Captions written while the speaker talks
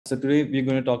So today we're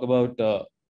going to talk about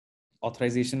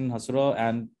authorization in Hasura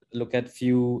and look at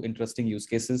few interesting use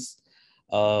cases.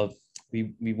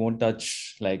 We won't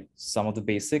touch like some of the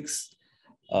basics.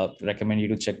 Recommend you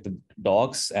to check the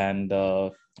docs and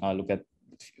look at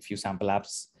a few sample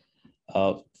apps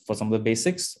for some of the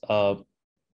basics.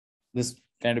 This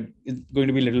kind of is going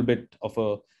to be a little bit of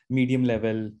a medium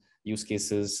level use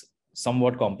cases,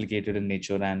 somewhat complicated in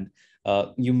nature, and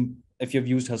if you've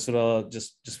used Hasura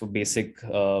just for basic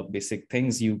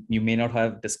things, you may not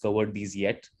have discovered these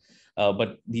yet,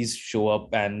 but these show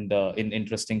up and in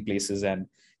interesting places, and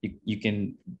you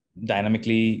can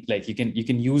dynamically, like you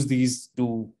can use these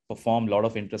to perform a lot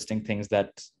of interesting things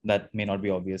that may not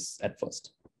be obvious at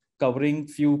first. Covering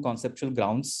few conceptual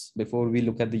grounds before we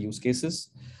look at the use cases.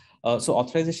 So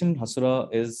authorization in Hasura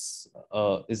is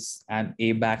an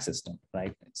ABAC system,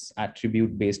 right? It's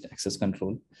attribute-based access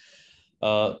control.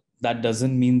 That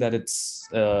doesn't mean that it's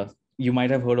you might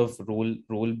have heard of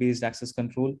role-based access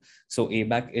control. So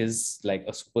ABAC is like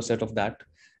a superset of that,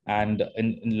 and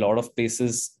in a lot of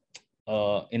places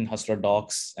in Hasura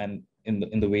docs and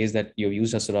in the ways that you've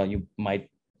used Hasura, you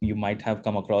might have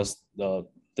come across the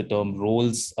term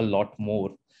roles a lot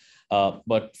more,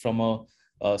 but from a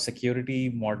security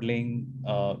modeling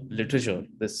literature,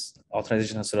 this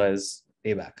authorization Hasura is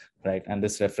ABAC, right? And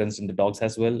this referenced in the docs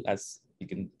as well, as you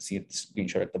can see the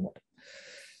screenshot at the bottom.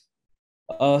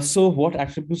 So what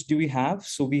attributes do we have?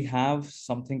 So we have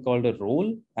something called a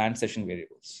role and session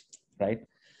variables, right?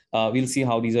 We'll see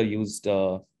how these are used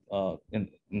in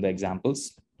the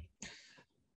examples.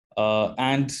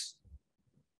 And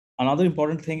another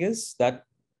important thing is that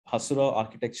Hasura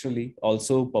architecturally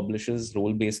also publishes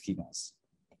role-based schemas,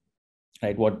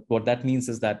 right? What that means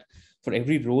is that for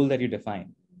every role that you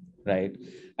define, right,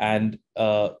 and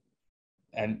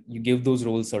you give those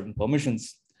roles certain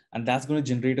permissions, and that's going to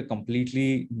generate a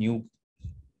completely new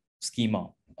schema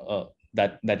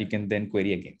that you can then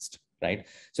query against, right?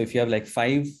 So if you have like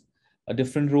 5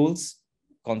 different roles,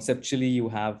 conceptually you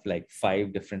have like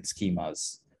 5 different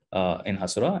schemas in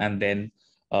Hasura, and then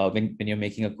when you're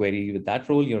making a query with that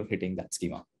role, you're hitting that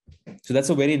schema. So that's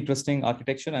a very interesting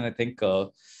architecture, and I think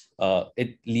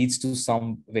it leads to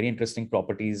some very interesting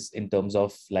properties in terms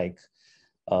of like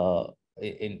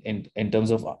in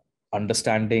terms of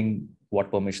understanding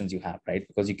what permissions you have, right?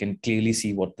 Because you can clearly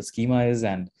see what the schema is,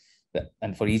 and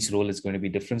for each role it's going to be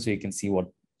different, so you can see what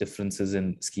differences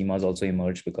in schemas also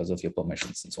emerge because of your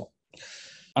permissions and so on.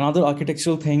 Another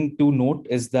architectural thing to note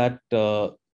is that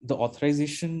the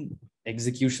authorization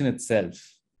execution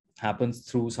itself happens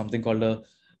through something called a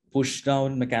push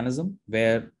down mechanism,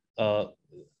 where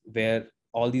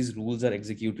all these rules are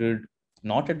executed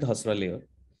not at the Hasura layer.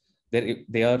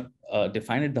 They are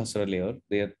defined at the Hasura layer.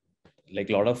 They are like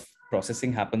a lot of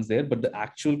processing happens there, but the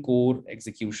actual core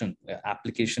execution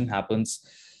application happens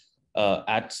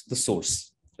at the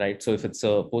source, right? So if it's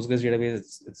a Postgres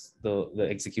database, it's the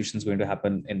execution is going to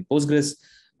happen in Postgres.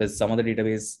 There's some other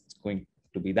database, it's going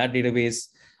to be that database,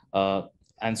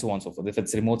 and so on and so forth. If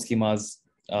it's remote schemas,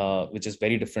 which is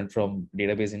very different from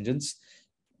database engines,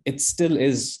 it still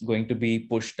is going to be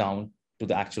pushed down to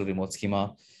the actual remote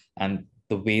schema. And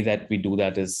the way that we do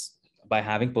that is by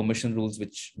having permission rules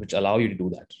which allow you to do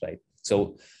that, right?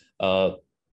 So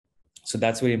so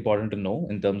that's very important to know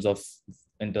in terms of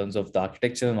the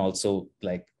architecture, and also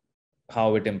like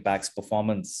how it impacts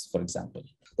performance, for example.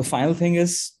 The final thing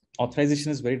is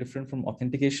authorization is very different from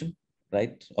authentication,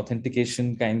 right?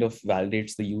 Authentication kind of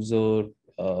validates the user,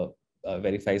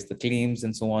 verifies the claims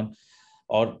and so on,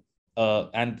 or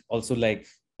and also like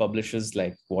publishes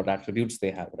like what attributes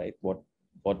they have, right? What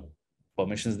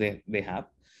permissions they have.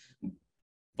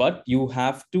 But you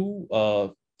have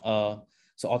to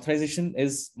so authorization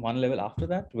is one level after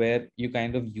that, where you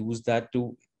kind of use that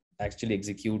to actually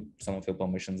execute some of your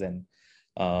permissions and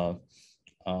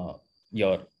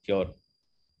your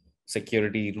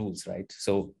security rules, right?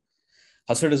 So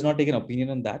Hasura does not take an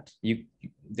opinion on that.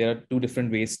 There are 2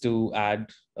 different ways to add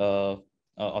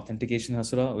authentication in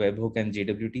Hasura: webhook and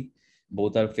JWT.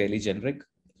 Both are fairly generic,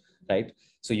 right?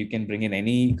 So you can bring in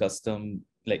any custom,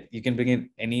 like you can bring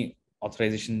in any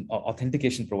authorization or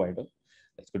authentication provider.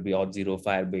 It could be auth0,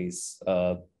 Firebase,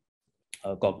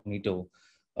 Cognito,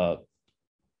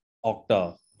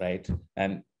 Okta, right?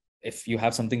 And if you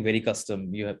have something very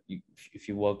custom, if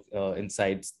you work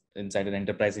inside an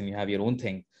enterprise and you have your own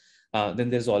thing,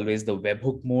 then there's always the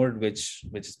webhook mode, which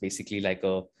is basically like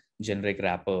a generic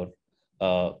wrapper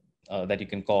that you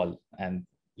can call, and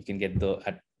you can do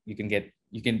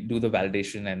the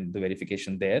validation and the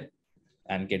verification there,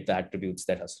 and get the attributes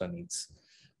that Hasura needs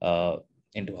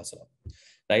into Hasura,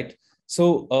 right?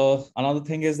 So another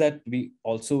thing is that we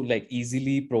also like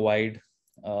easily provide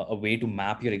a way to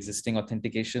map your existing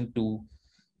authentication to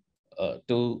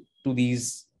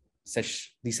these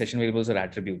session variables or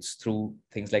attributes through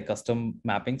things like custom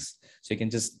mappings. So you can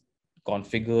just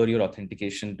configure your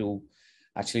authentication to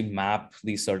actually map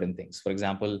these certain things. For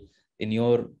example, in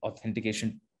your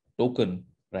authentication token,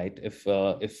 right? If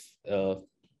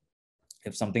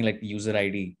something like user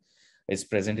ID is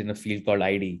present in a field called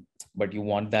ID, but you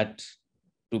want that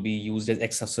to be used as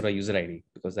X Hasura user ID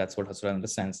because that's what Hasura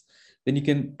understands, then you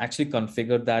can actually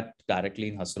configure that directly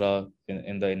in Hasura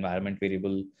in the environment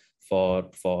variable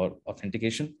for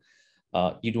authentication.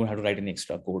 You don't have to write any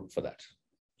extra code for that,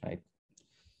 right?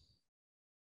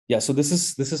 Yeah, so this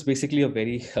is basically a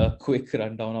very quick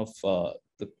rundown of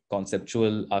the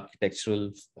conceptual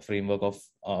architectural framework of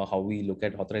how we look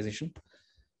at authorization.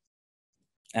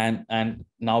 And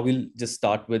now we'll just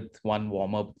start with one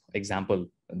warm-up example,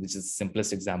 which is the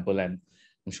simplest example, and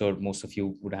I'm sure most of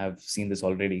you would have seen this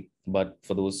already, but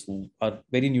for those who are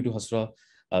very new to Hasura,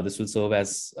 this will serve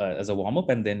as a warm-up,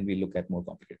 and then we look at more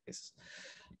complicated cases.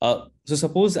 So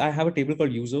suppose I have a table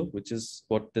called user, which is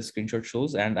what the screenshot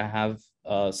shows, and I have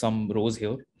some rows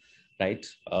here, right?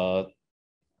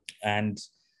 And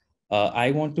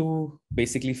I want to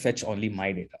basically fetch only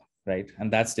my data, right?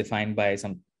 And that's defined by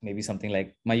maybe something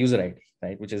like my user ID,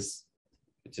 right? Which is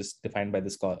defined by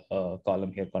this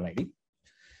column here called ID.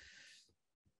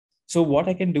 So what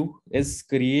I can do is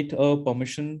create a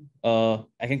permission. I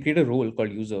can create a role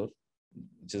called user,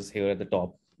 which is here at the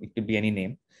top. It could be any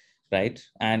name, right?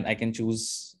 And I can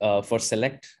choose for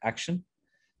select action.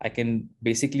 I can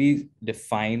basically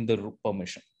define the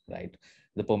permission, right?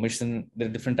 The permission, there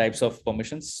are different types of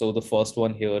permissions. So the first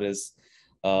one here is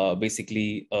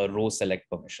basically a row select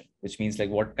permission, which means like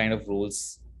what kind of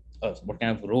rows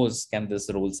can this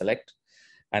role select?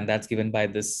 And that's given by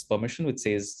this permission, which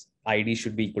says ID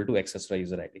should be equal to X Hasura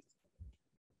user ID,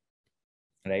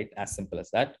 right? As simple as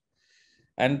that.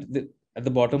 And at the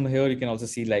bottom here, you can also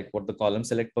see like what the column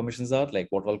select permissions are, like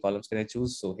what all columns can I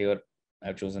choose. So here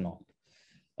I've chosen all.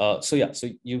 So yeah, so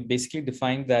you basically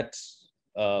define that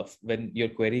when you're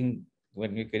querying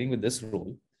with this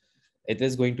role, it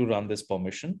is going to run this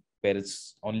permission where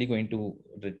it's only going to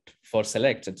for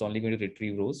select, it's only going to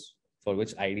retrieve rows for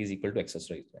which ID is equal to X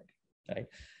Hasura user ID, right?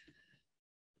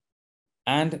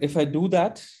 And if I do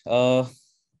that,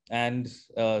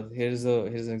 here's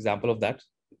an example of that.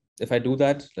 If I do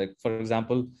that, like for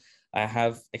example, I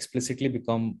have explicitly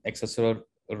become X Hasura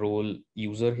role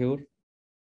user here,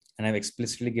 and I've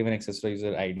explicitly given X Hasura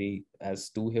user ID as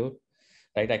 2 here,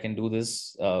 right? I can do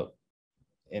this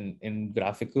in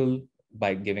GraphQL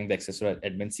by giving the X Hasura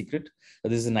admin secret. So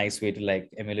this is a nice way to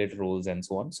like emulate roles and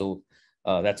so on. So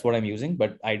that's what I'm using.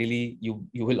 But ideally, you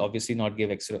will obviously not give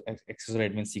X Hasura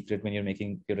admin secret when you're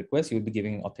making your request. You'll be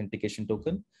giving authentication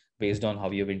token based on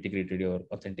how you've integrated your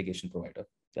authentication provider,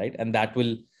 right? And that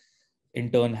will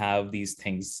in turn have these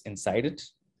things inside it,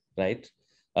 right?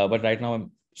 But right now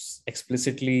I'm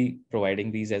explicitly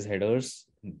providing these as headers,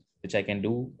 which I can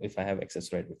do if I have access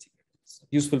to admin secret. It's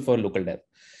useful for local dev,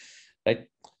 right?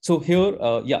 So here,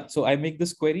 yeah, so I make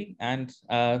this query and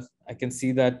I can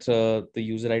see that the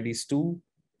user ID is 2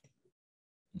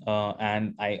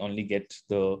 and I only get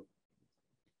the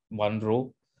one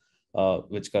row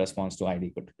which corresponds to ID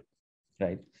equal to 2,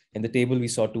 right? In the table, we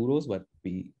saw 2 rows, but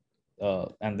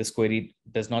and this query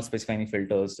does not specify any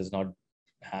filters, does not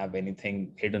have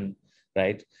anything hidden,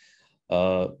 right?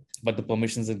 But the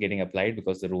permissions are getting applied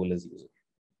because the role is user.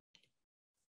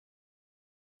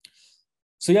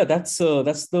 So yeah, that's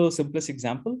the simplest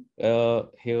example.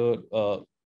 Here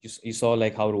you saw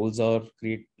like how roles are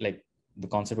create, like the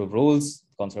concept of roles,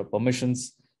 concept of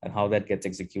permissions, and how that gets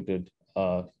executed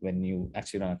when you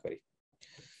actually run a query.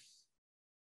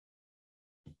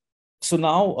 So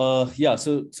now, yeah,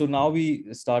 so now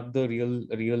we start the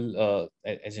real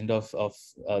agenda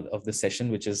of this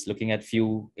session, which is looking at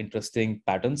few interesting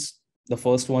patterns. The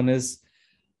first one is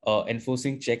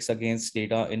enforcing checks against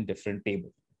data in different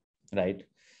table, right?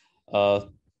 Uh,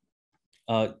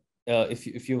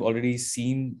 if you've already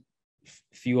seen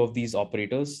few of these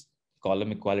operators,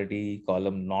 column equality,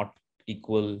 column not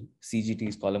equal,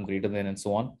 CGTs, column greater than, and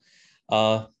so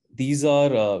on. These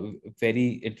are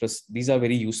these are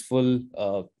very useful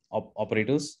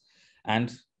operators,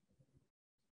 and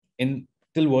in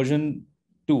till version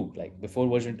 2, like before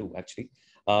version 2 actually,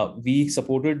 we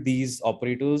supported these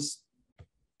operators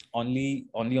only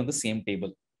on the same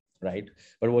table, right?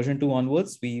 But version 2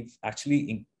 onwards, we've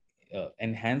actually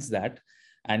enhanced that,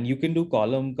 and you can do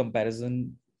column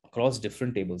comparison across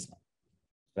different tables now,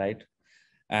 right?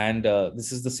 And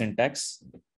this is the syntax.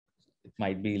 it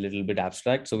might be a little bit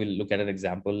abstract. So we'll look at an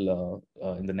example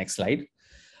in the next slide.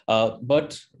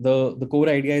 But the core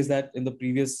idea is that in the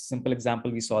previous simple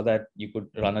example, we saw that you could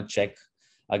run a check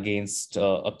against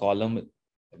a column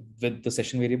with the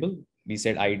session variable. We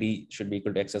said ID should be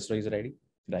equal to accessor user ID,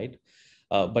 right?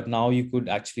 But now you could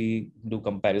actually do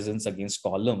comparisons against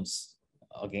columns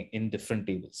again in different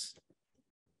tables.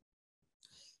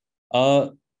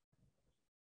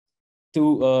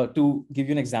 To give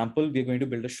you an example, we're going to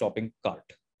build a shopping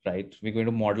cart, right? We're going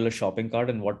to model a shopping cart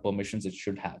and what permissions it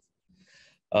should have.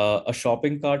 A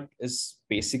shopping cart is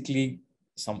basically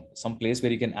some place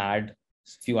where you can add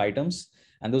few items,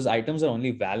 and those items are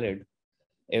only valid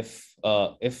if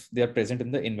they are present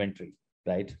in the inventory,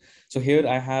 right? So here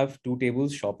I have two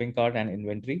tables, shopping cart and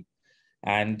inventory,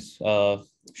 and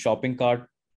shopping cart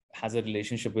has a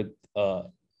relationship with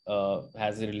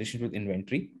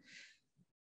inventory.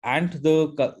 And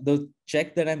the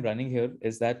check that I'm running here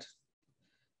is that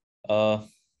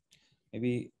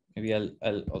maybe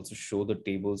I'll also show the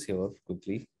tables here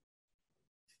quickly.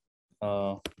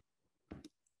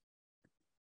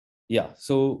 Yeah,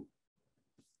 so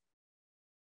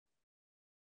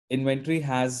inventory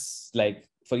has, like,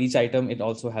 for each item, it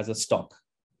also has a stock,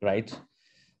 right?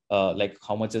 Like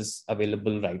how much is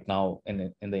available right now in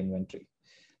the inventory,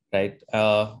 right?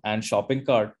 And shopping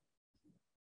cart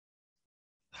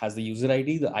has the user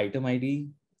ID, the item ID,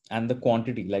 and the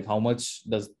quantity, like how much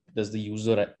does the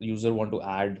user want to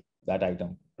add that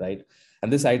item, right?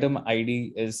 And this item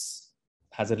ID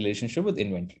has a relationship with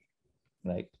inventory,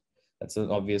 right? That's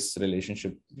an obvious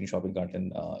relationship between shopping cart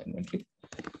and inventory.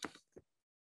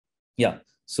 Yeah,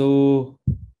 so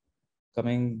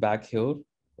coming back here,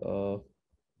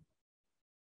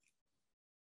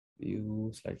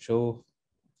 view slideshow.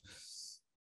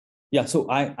 Yeah, so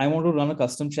I want to run a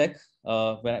custom check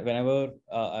whenever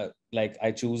like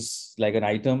I choose like an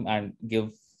item and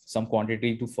give some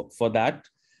quantity for that.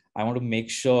 I want to make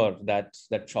sure that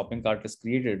that shopping cart is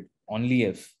created only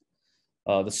if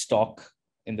the stock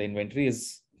in the inventory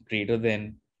is greater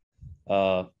than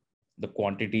the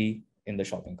quantity in the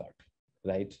shopping cart,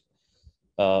 right?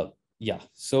 Yeah,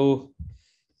 so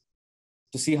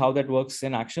to see how that works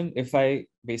in action, if I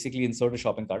basically insert a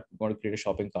shopping cart, I'm going to create a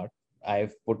shopping cart.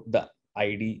 I've put the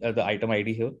ID, the item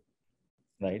ID here,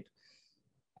 right?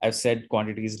 I've said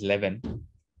quantity is 11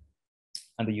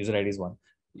 and the user ID is 1.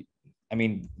 I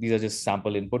mean, these are just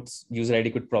sample inputs. User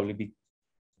ID could probably be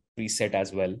preset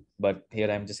as well, but here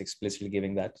I'm just explicitly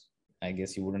giving that. I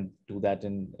guess you wouldn't do that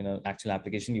in an actual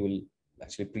application. You will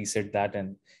actually preset that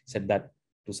and set that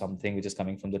to something which is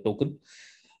coming from the token.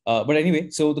 But anyway,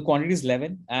 so the quantity is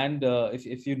 11, and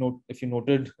if you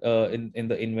noted in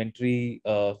the inventory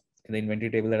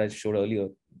table that I showed earlier,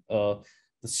 the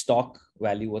stock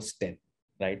value was 10,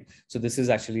 right? So this is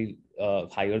actually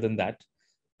higher than that,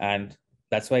 and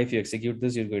that's why if you execute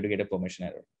this, you're going to get a permission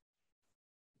error,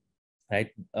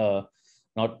 right?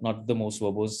 Not the most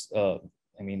verbose.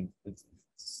 I mean,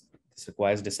 this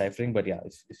requires deciphering, but yeah,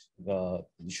 if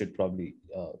you should probably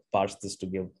parse this to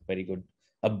give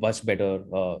a much better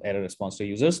error response to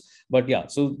users. But yeah,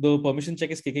 so the permission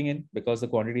check is kicking in because the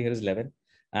quantity here is 11,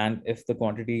 and if the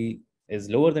quantity is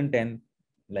lower than 10,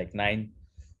 like 9,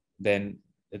 then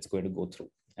it's going to go through,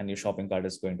 and your shopping cart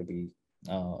is going to be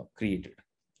created,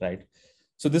 right?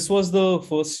 So this was the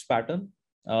first pattern.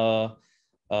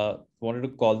 Wanted to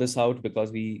call this out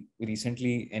because we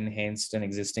recently enhanced an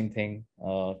existing thing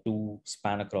to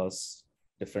span across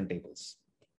different tables.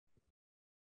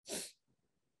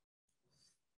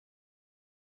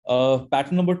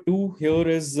 Pattern number 2 here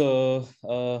is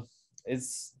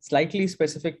slightly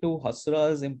specific to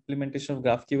Hasura's implementation of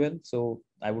GraphQL. So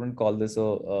I wouldn't call this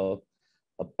a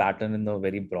pattern in the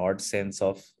very broad sense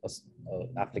of a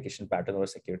application pattern or a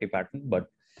security pattern, but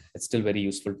it's still very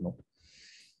useful to know.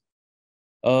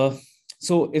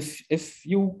 So if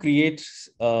you create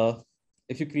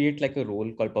like a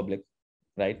role called public,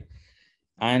 right,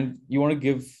 and you want to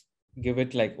give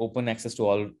it like open access to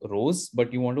all rows,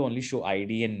 but you want to only show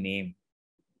ID and name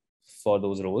for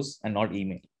those rows and not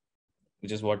email,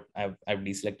 which is what I've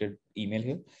deselected email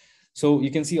here. So you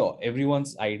can see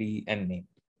everyone's ID and name,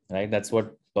 right? That's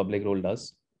what public role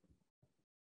does.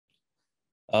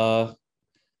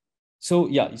 So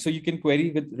yeah, so you can query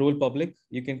with role public,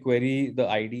 you can query the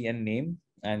ID and name,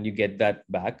 and you get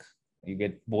that back. You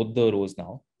get both the rows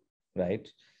now, right?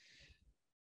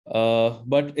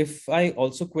 But if I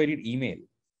also queried email,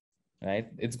 right,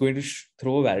 it's going to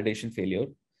throw a validation failure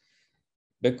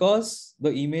because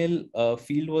the email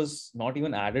field was not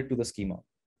even added to the schema.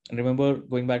 And remember,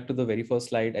 going back to the very first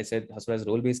slide, I said Hasura has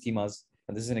role-based schemas,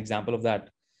 and this is an example of that.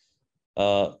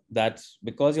 that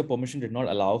because your permission did not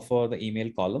allow for the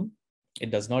email column, it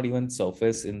does not even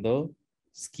surface in the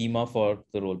schema for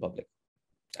the role public,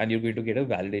 and you're going to get a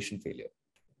validation failure.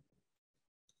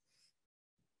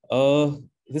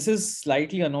 This is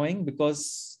slightly annoying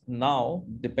because now,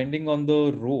 depending on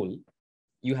the role,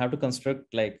 you have to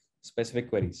construct like specific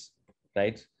queries,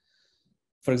 right?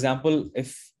 For example,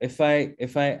 if I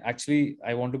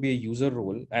want to be a user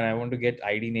role and I want to get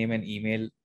ID, name, and email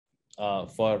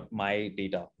for my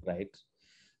data, right?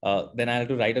 Then I have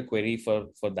to write a query for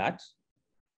that.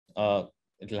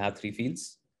 It'll have 3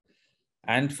 fields,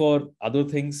 and for other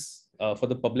things, for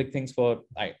the public things, for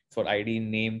ID,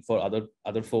 name, for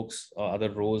other folks or other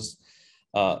rows,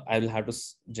 I will have to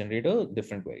generate a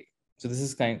different query. So this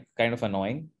is kind of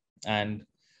annoying, and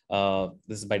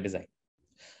this is by design.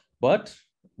 But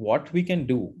what we can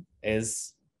do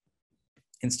is,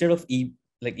 instead of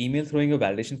email throwing a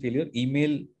validation failure,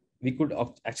 we could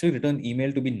actually return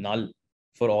email to be null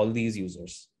for all these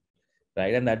users,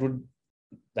 right? And that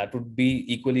would be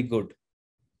equally good,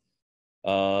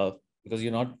 because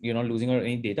you're not losing out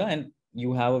any data, and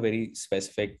you have a very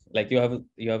specific, like you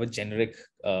have a generic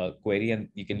query, and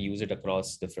you can use it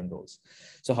across different roles.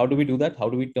 So how do we do that? How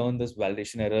do we turn this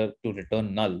validation error to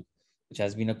return null, which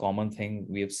has been a common thing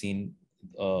we have seen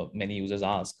many users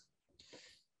ask?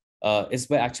 Is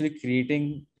by actually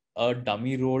creating a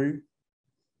dummy role,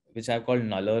 which I've called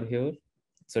nuller here.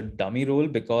 So dummy role,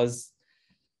 because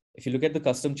if you look at the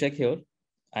custom check here,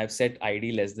 I've set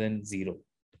ID less than 0.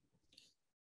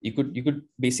 You could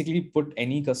basically put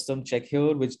any custom check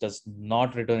here which does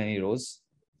not return any rows.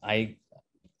 I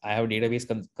have a database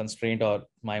constraint, or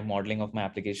my modeling of my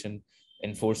application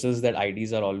enforces that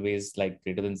IDs are always like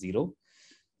greater than 0.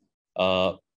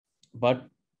 But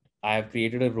I have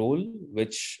created a role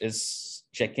which is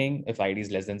checking if ID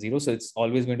is less than 0. So it's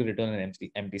always going to return an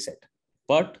empty set.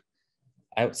 But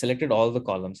I've selected all the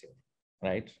columns here,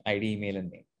 right? ID, email, and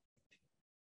name.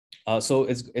 So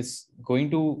it's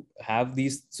going to have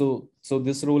these. So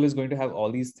this role is going to have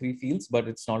all these 3 fields, but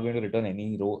it's not going to return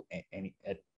any row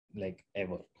like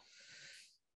ever.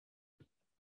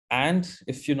 And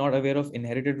if you're not aware of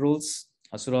inherited roles,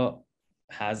 Hasura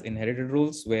has inherited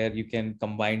roles where you can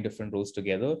combine different roles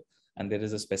together, and there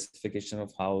is a specification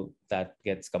of how that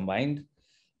gets combined.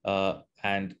 So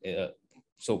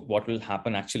what will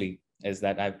happen actually is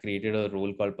that I've created a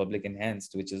role called public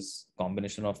enhanced, which is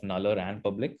combination of nuller and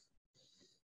public.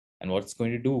 And what it's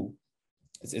going to do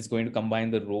is it's going to combine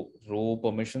the row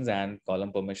permissions and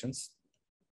column permissions.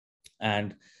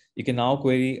 And you can now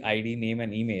query ID, name,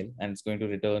 and email, and it's going to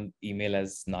return email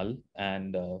as null,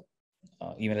 and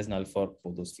email as null for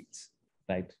both those fields,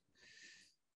 right?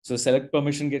 So select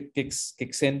permission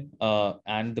kicks in,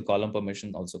 and the column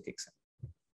permission also kicks in,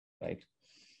 right?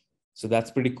 So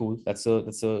that's pretty cool. That's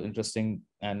a interesting,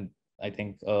 and I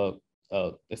think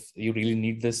if you really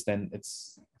need this, then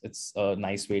it's a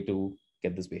nice way to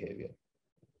get this behavior.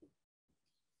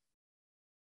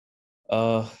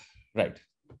 Right.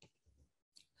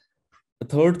 The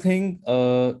third thing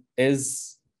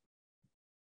is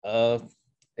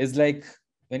like,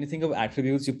 when you think of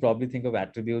attributes, you probably think of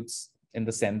attributes in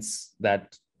the sense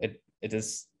that it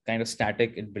is kind of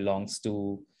static. It belongs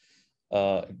to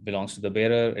the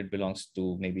bearer. It belongs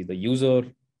to maybe the user,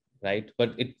 right?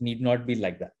 But it need not be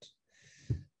like that.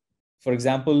 For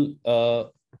example,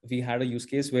 we had a use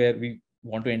case where we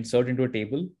want to insert into a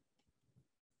table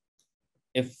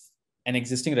if an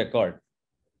existing record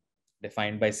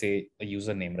defined by, say, a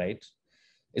username, right,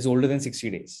 is older than 60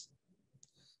 days.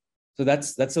 So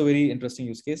that's a very interesting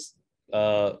use case.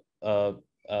 And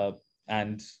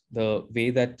the way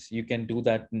that you can do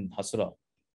that in Hasura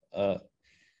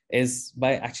is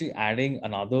by actually adding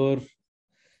another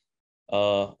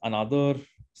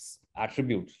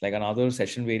attribute, like another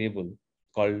session variable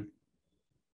called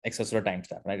Hasura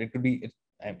timestamp, right? It could be,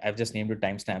 I've just named it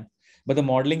timestamp, but the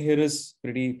modeling here is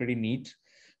pretty neat,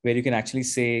 where you can actually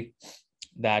say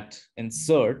that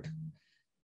insert,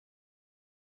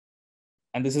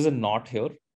 and this is a not here,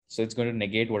 so it's going to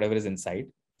negate whatever is inside.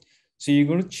 So you're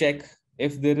going to check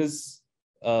if there is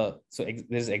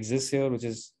there's exists here, which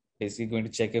is basically going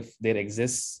to check if there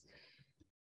exists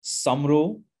some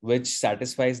row which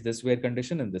satisfies this where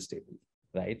condition in this table,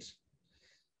 right?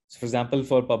 So for example,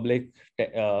 for public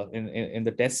in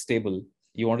the test table,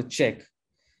 you want to check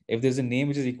if there's a name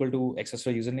which is equal to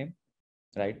Hasura username,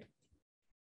 right?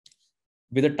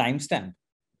 With a timestamp.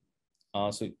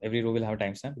 So every row will have a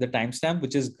timestamp. The timestamp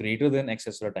which is greater than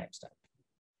Hasura timestamp,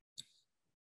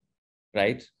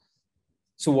 right?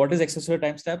 So what is Hasura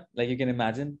timestamp? Like you can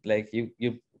imagine, like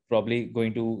you're probably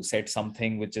going to set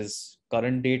something which is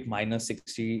current date minus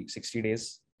 60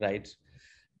 days, right?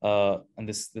 And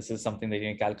this is something that you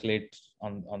can calculate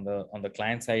on the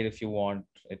client side if you want.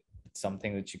 It's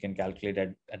something that you can calculate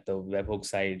at the webhook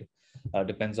side.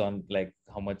 Depends on like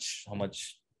how much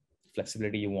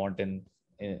flexibility you want in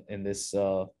this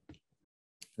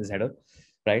header,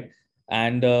 right?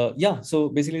 And yeah, so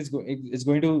basically it's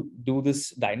going to do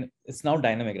this it's now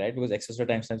dynamic, right? Because Hasura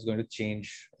timestamp is going to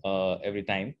change every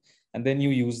time, and then you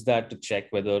use that to check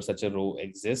whether such a row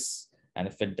exists, and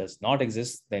if it does not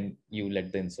exist, then you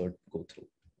let the insert go through,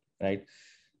 right?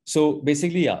 So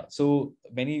basically, yeah, so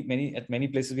many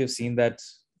places we have seen that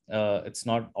it's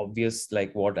not obvious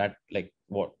like what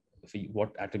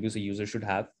attributes a user should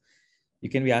have. You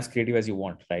can be as creative as you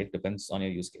want, right? Depends on your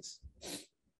use case.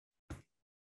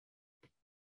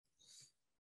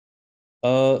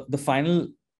 The final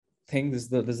thing, this is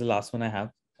the last one I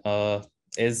have,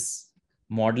 is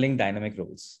modeling dynamic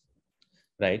roles,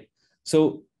 right?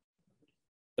 So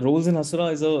roles in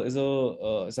Hasura is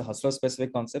a Hasura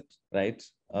specific concept, right?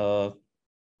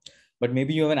 But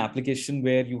maybe you have an application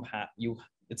where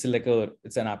it's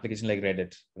an application like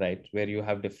Reddit, right? Where you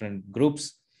have different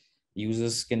groups.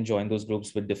 Users can join those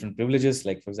groups with different privileges.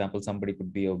 Like, for example, somebody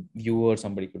could be a viewer,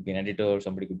 somebody could be an editor,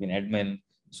 somebody could be an admin,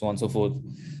 so on and so forth.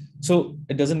 So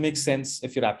it doesn't make sense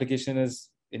if your application is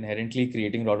inherently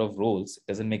creating a lot of roles. It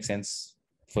doesn't make sense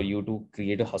for you to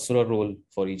create a Hasura role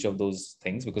for each of those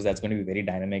things, because that's going to be very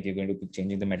dynamic. You're going to be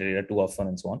changing the metadata too often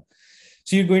and so on.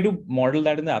 So you're going to model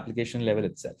that in the application level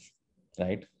itself,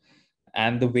 right?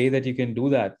 And the way that you can do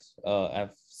that,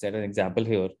 I've set an example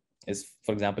here, is,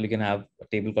 for example, you can have a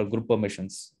table called group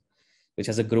permissions, which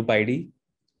has a group ID,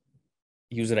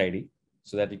 user ID,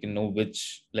 so that you can know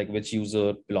which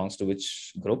user belongs to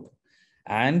which group,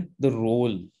 and the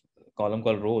role column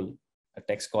called role, a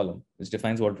text column, which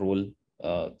defines what role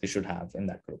they should have in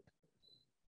that group,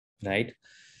 right?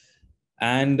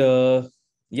 And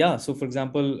yeah, so for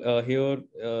example, here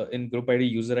in group ID,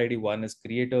 user ID 1 is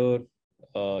creator,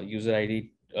 user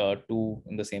ID 2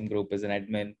 in the same group is an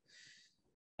admin,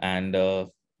 and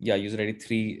yeah, user ID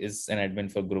 3 is an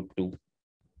admin for group 2.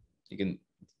 You can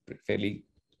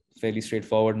fairly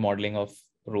straightforward modeling of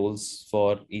roles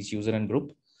for each user and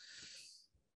group.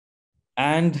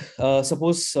 And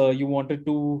suppose you wanted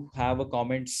to have a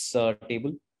comments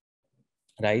table,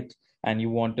 right? And you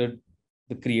wanted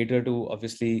the creator to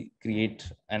obviously create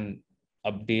and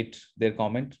update their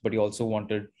comment, but you also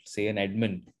wanted, say, an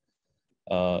admin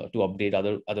to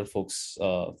update other folks,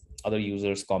 other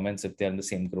users' comments if they're in the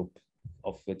same group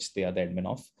of which they are the admin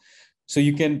of. So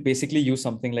you can basically use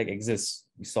something like exists.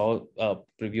 We saw a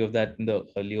preview of that in the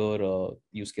earlier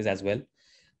use case as well.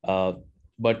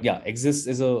 But yeah, exists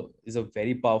is a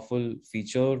very powerful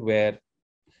feature where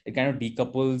it kind of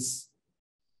decouples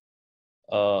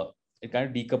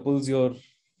your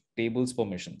table's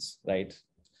permissions, right?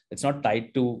 It's not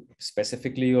tied to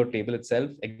specifically your table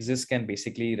itself. Exists can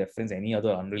basically reference any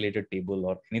other unrelated table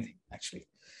or anything, actually,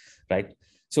 right?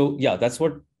 So yeah, that's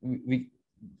what we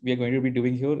are going to be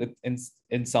doing here.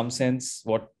 In some sense,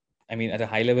 what I mean at a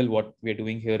high level, what we are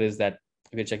doing here is that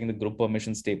we're checking the group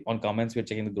permissions table on comments. We're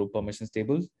checking the group permissions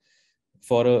table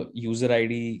for a user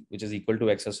ID which is equal to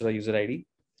Hasura user ID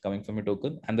coming from a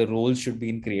token, and the role should be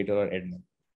in creator or admin,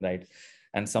 right?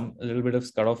 And a little bit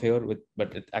of cutoff here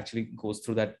but it actually goes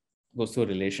through a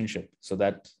relationship, so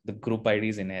that the group ID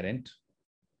is inherent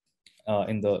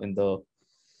in the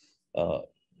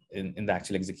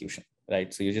actual execution,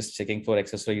 right? So you're just checking for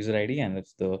Hasura user ID, and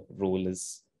if the role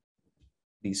is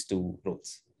these two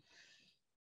roles.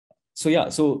 So yeah,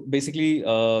 so basically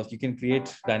you can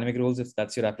create dynamic roles if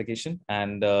that's your application,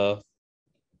 and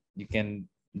you can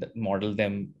model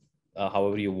them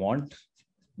however you want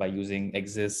by using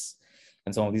exists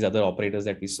and some of these other operators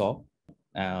that we saw.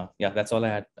 Yeah, that's all I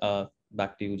had.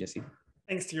 Back to you, Jesse.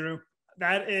 Thanks, Tiru.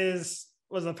 That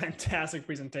was a fantastic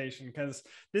presentation, because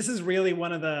this is really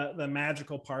one of the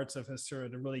magical parts of Hasura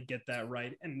to really get that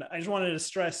right. And I just wanted to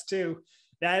stress too,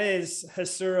 that is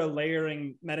Hasura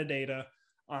layering metadata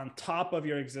on top of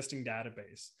your existing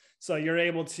database. So you're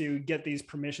able to get these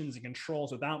permissions and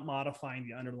controls without modifying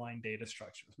the underlying data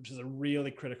structures, which is a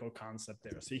really critical concept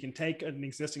there. So you can take an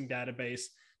existing database,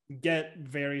 get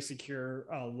very secure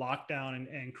lockdown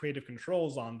and creative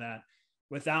controls on that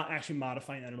without actually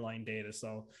modifying underlying data.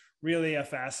 So really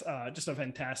just a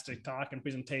fantastic talk and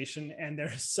presentation. And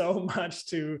there's so much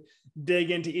to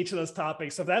dig into each of those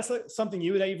topics. So if that's something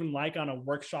you would even like on a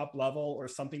workshop level, or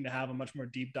something to have a much more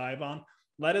deep dive on,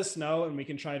 let us know and we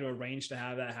can try to arrange to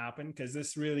have that happen, because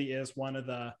this really is one of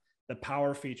the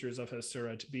power features of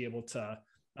Hasura to be able to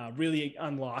really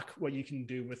unlock what you can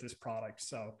do with this product.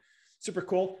 So Super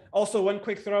cool. Also, one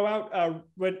quick throw out,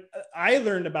 what I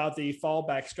learned about the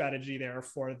fallback strategy there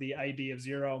for the ID of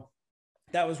 0.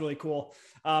 That was really cool.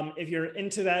 If you're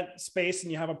into that space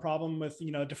and you have a problem with,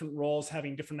 different roles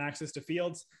having different access to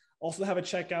fields, also have a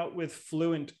checkout with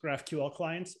Fluent GraphQL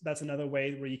clients. That's another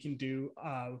way where you can do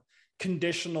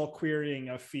conditional querying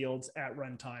of fields at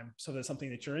runtime. So if that's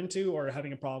something that you're into or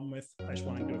having a problem with, I just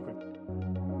want to do a quick